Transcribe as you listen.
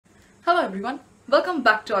Hello everyone, welcome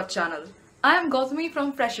back to our channel. I am Gautami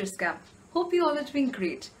from Freshers Camp. Hope you all are doing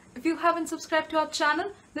great. If you haven't subscribed to our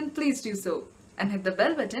channel, then please do so and hit the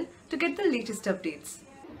bell button to get the latest updates.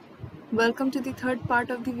 Welcome to the third part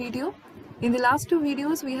of the video. In the last two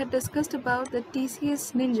videos, we had discussed about the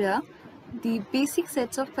TCS Ninja, the basic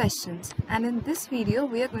sets of questions, and in this video,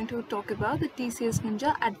 we are going to talk about the TCS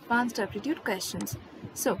Ninja advanced aptitude questions.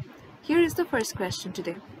 So, here is the first question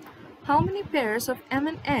today. How many pairs of m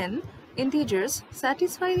and n integers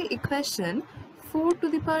satisfy the equation 4 to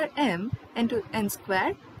the power m into n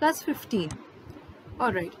squared plus 15?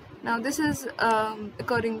 Alright, now this is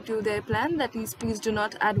according to their plan, that is, please do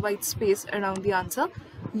not add white space around the answer.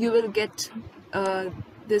 You will get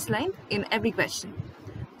this line in every question.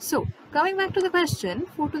 So, coming back to the question,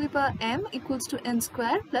 4 to the power m equals to n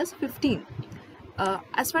squared plus 15.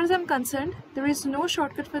 As far as I'm concerned, there is no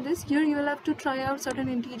shortcut for this. Here you will have to try out certain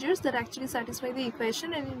integers that actually satisfy the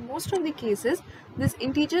equation, and in most of the cases, these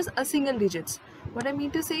integers are single digits. What I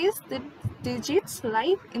mean to say is the digits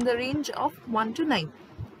lie in the range of 1 to 9.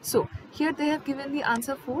 So here they have given the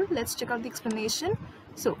answer 4. Let's check out the explanation.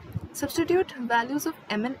 So substitute values of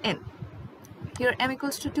m and n. Here m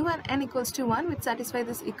equals to 2 and n equals to 1, which satisfy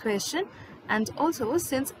this equation. And also,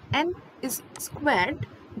 since n is squared,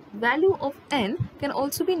 value of n can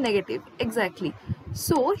also be negative. Exactly.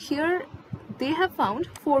 So here they have found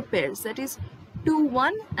 4 pairs, that is 2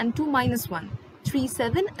 1 and 2 minus 1, 3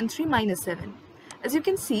 7 and 3 minus 7. As you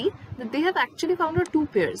can see that they have actually found our 2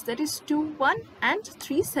 pairs, that is 2 1 and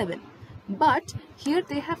 3 7. But here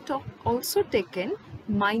they have also taken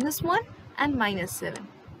minus 1 and minus 7.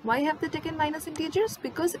 Why have they taken minus integers?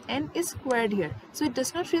 Because n is squared here. So it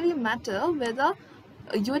does not really matter whether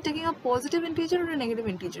you are taking a positive integer or a negative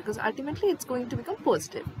integer, because ultimately it's going to become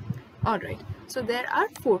positive. Alright, so there are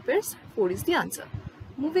 4 pairs, 4 is the answer.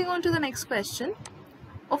 Moving on to the next question.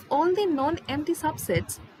 Of all the non-empty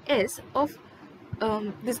subsets S of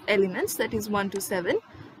these elements, that is 1 to 7,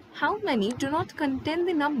 how many do not contain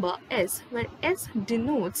the number S, where S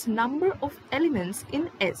denotes number of elements in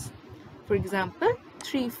S? For example,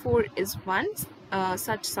 3 4 is one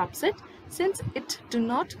such subset, since it do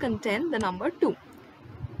not contain the number 2.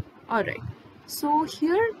 Alright, so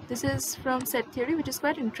here this is from set theory, which is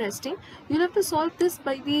quite interesting. You'll have to solve this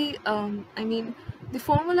by the the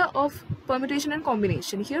formula of permutation and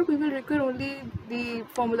combination. Here we will require only the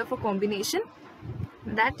formula for combination.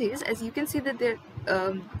 That is, as you can see that there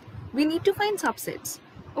we need to find subsets,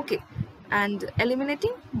 okay, and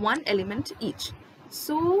eliminating one element each.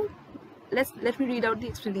 So let me read out the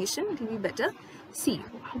explanation, it will be better. See,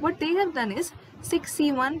 what they have done is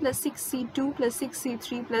 6c1 plus 6c2 plus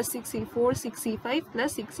 6c3 plus 6c4, 6c5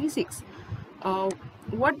 plus 6c6.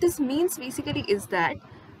 What this means basically is that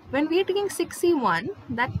when we are taking 6c1,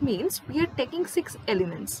 that means we are taking 6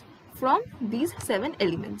 elements from these 7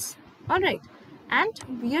 elements. Alright,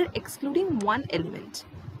 and we are excluding one element,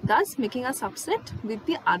 thus making a subset with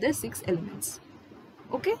the other 6 elements.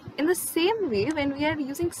 Okay, in the same way, when we are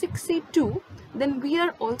using 6c2, then we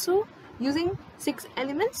are also using 6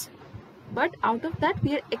 elements, but out of that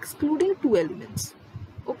we are excluding 2 elements.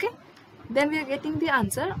 Okay, then we are getting the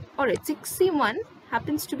answer. Alright, 6c1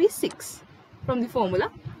 happens to be 6 from the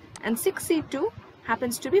formula, and 6c2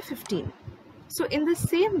 happens to be 15. So in the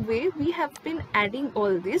same way, we have been adding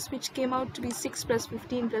all this, which came out to be 6 plus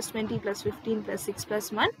 15 plus 20 plus 15 plus 6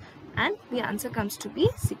 plus 1, and the answer comes to be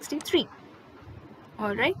 63.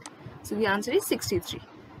 Alright, so the answer is 63.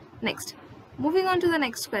 Next, moving on to the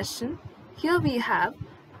next question. Here we have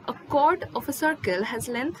a chord of a circle has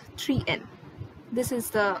length 3n. This is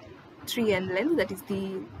the 3n length, that is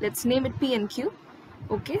the, let's name it P and Q,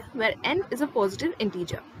 okay, where n is a positive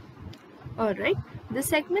integer. Alright, the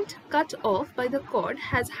segment cut off by the chord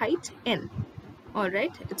has height n.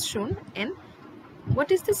 Alright, it's shown n.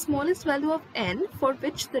 What is the smallest value of n for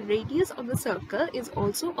which the radius of the circle is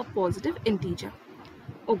also a positive integer?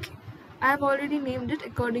 Okay, I have already named it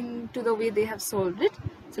according to the way they have solved it.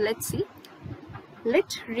 So let's see.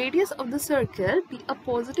 Let radius of the circle be a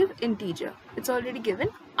positive integer. It's already given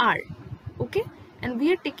r. Okay, and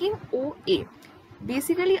we are taking OA.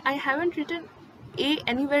 Basically, I haven't written A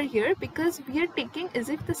anywhere here because we are taking as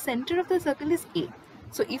if the center of the circle is A.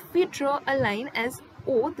 So if we draw a line as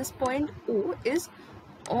O, this point O is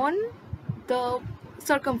on the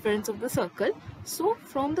circumference of the circle. So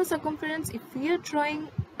from the circumference, if we are drawing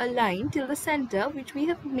a line till the center, which we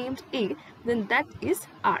have named A, then that is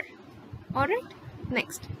R. Alright,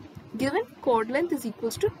 next, given chord length is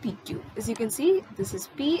equals to PQ. As you can see, this is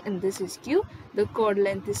P and this is Q. The chord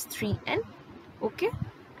length is 3N, okay,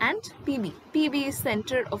 and PB. PB is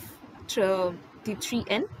center of the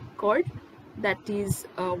 3N chord. that is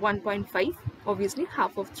 1.5. Obviously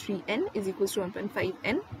half of 3n is equals to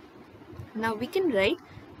 1.5n. Now we can write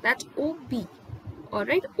that OB,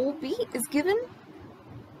 alright, OB is given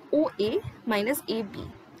OA minus AB.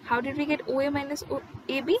 How did we get OA minus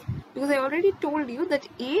AB? Because I already told you that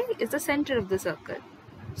A is the center of the circle.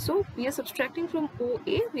 So we are subtracting from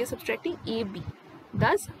OA, we are subtracting AB.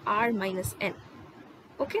 Thus R minus N.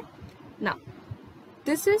 Okay. Now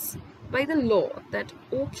this is by the law that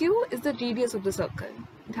OQ is the radius of the circle.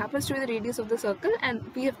 It happens to be the radius of the circle, and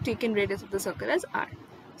we have taken radius of the circle as R.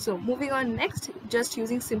 So moving on next, just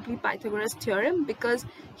using simply Pythagoras theorem, because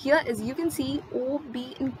here as you can see OB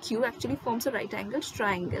and Q actually forms a right angled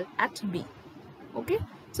triangle at B. Okay,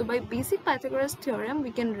 so by basic Pythagoras theorem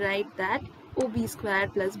we can write that OB square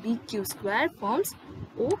plus BQ square forms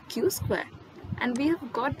OQ square, and we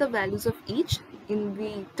have got the values of each in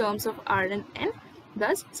the terms of R and N.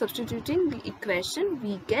 Thus substituting the equation,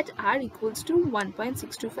 we get R equals to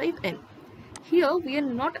 1.625n. Here we are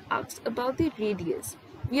not asked about the radius,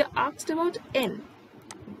 we are asked about n,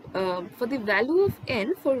 for the value of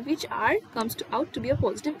n for which R comes out to be a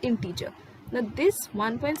positive integer. Now this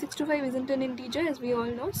 1.625 isn't an integer, as we all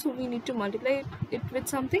know, so we need to multiply it with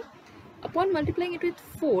something. Upon multiplying it with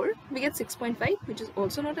 4, we get 6.5, which is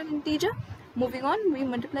also not an integer. Moving on, we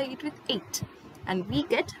multiply it with 8 and we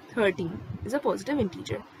get 13 is a positive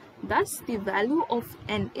integer. Thus the value of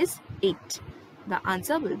n is 8. The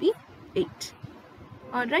answer will be 8.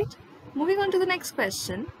 Alright, moving on to the next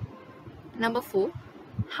question. Number 4.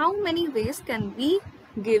 How many ways can we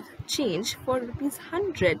give change for rupees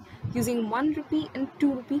 100 using 1 rupee and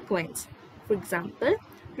 2 rupee coins? For example,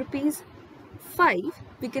 rupees 5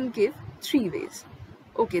 we can give 3 ways.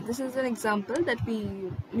 Okay, this is an example that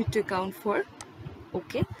we need to account for.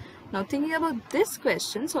 Okay, now thinking about this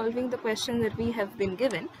question, solving the question that we have been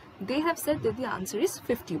given, they have said that the answer is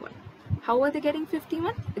 51. How are they getting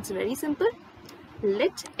 51? It's very simple.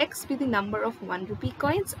 Let x be the number of 1 rupee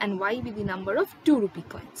coins and y be the number of 2 rupee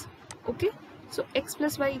coins. Okay, so x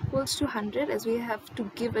plus y equals to 100, as we have to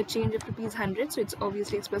give a change of rupees 100, so it's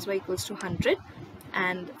obviously x plus y equals to 100.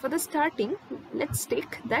 And for the starting, let's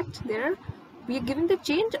take that we are giving the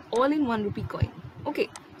change all in 1 rupee coin. Okay,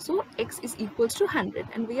 so x is equals to 100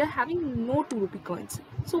 and we are having no 2 rupee coins,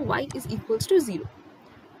 so y is equals to 0.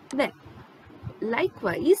 Then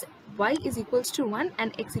likewise, y is equals to 1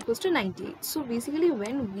 and x equals to 98. So basically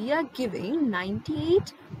when we are giving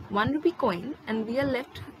 98 1 rupee coin and we are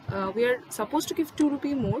left, we are supposed to give 2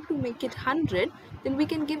 rupee more to make it 100, then we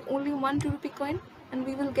can give only 1 2 rupee coin and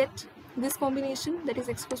we will get this combination, that is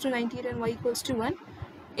x equals to 98 and y equals to 1.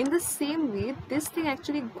 In the same way, this thing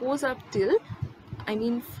actually goes up till,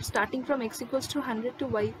 starting from x equals to 100 to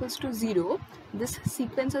y equals to 0, this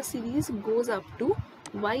sequence or series goes up to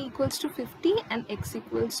y equals to 50 and x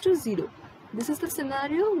equals to 0. This is the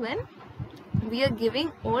scenario when we are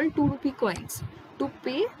giving all 2 rupee coins to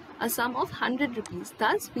pay a sum of 100 rupees.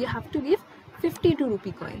 Thus, we have to give 52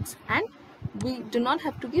 rupee coins and we do not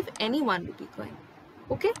have to give any 1 rupee coin.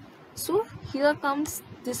 Okay, so here comes,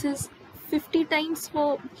 this is 50 times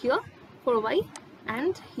for here for y,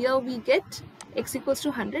 and here we get x equals to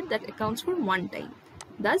 100, that accounts for 1 time.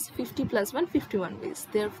 Thus 50 plus 1, 51 ways.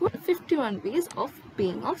 Therefore 51 ways of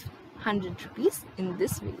paying off 100 rupees in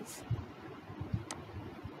this ways.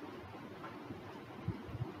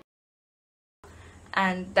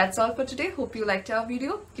 And that's all for today. Hope you liked our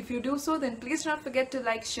video. If you do so, then please do not forget to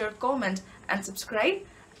like, share, comment and subscribe.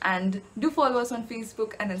 And do follow us on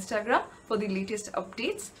Facebook and Instagram for the latest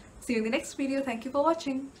updates. See you in the next video. Thank you for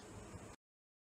watching.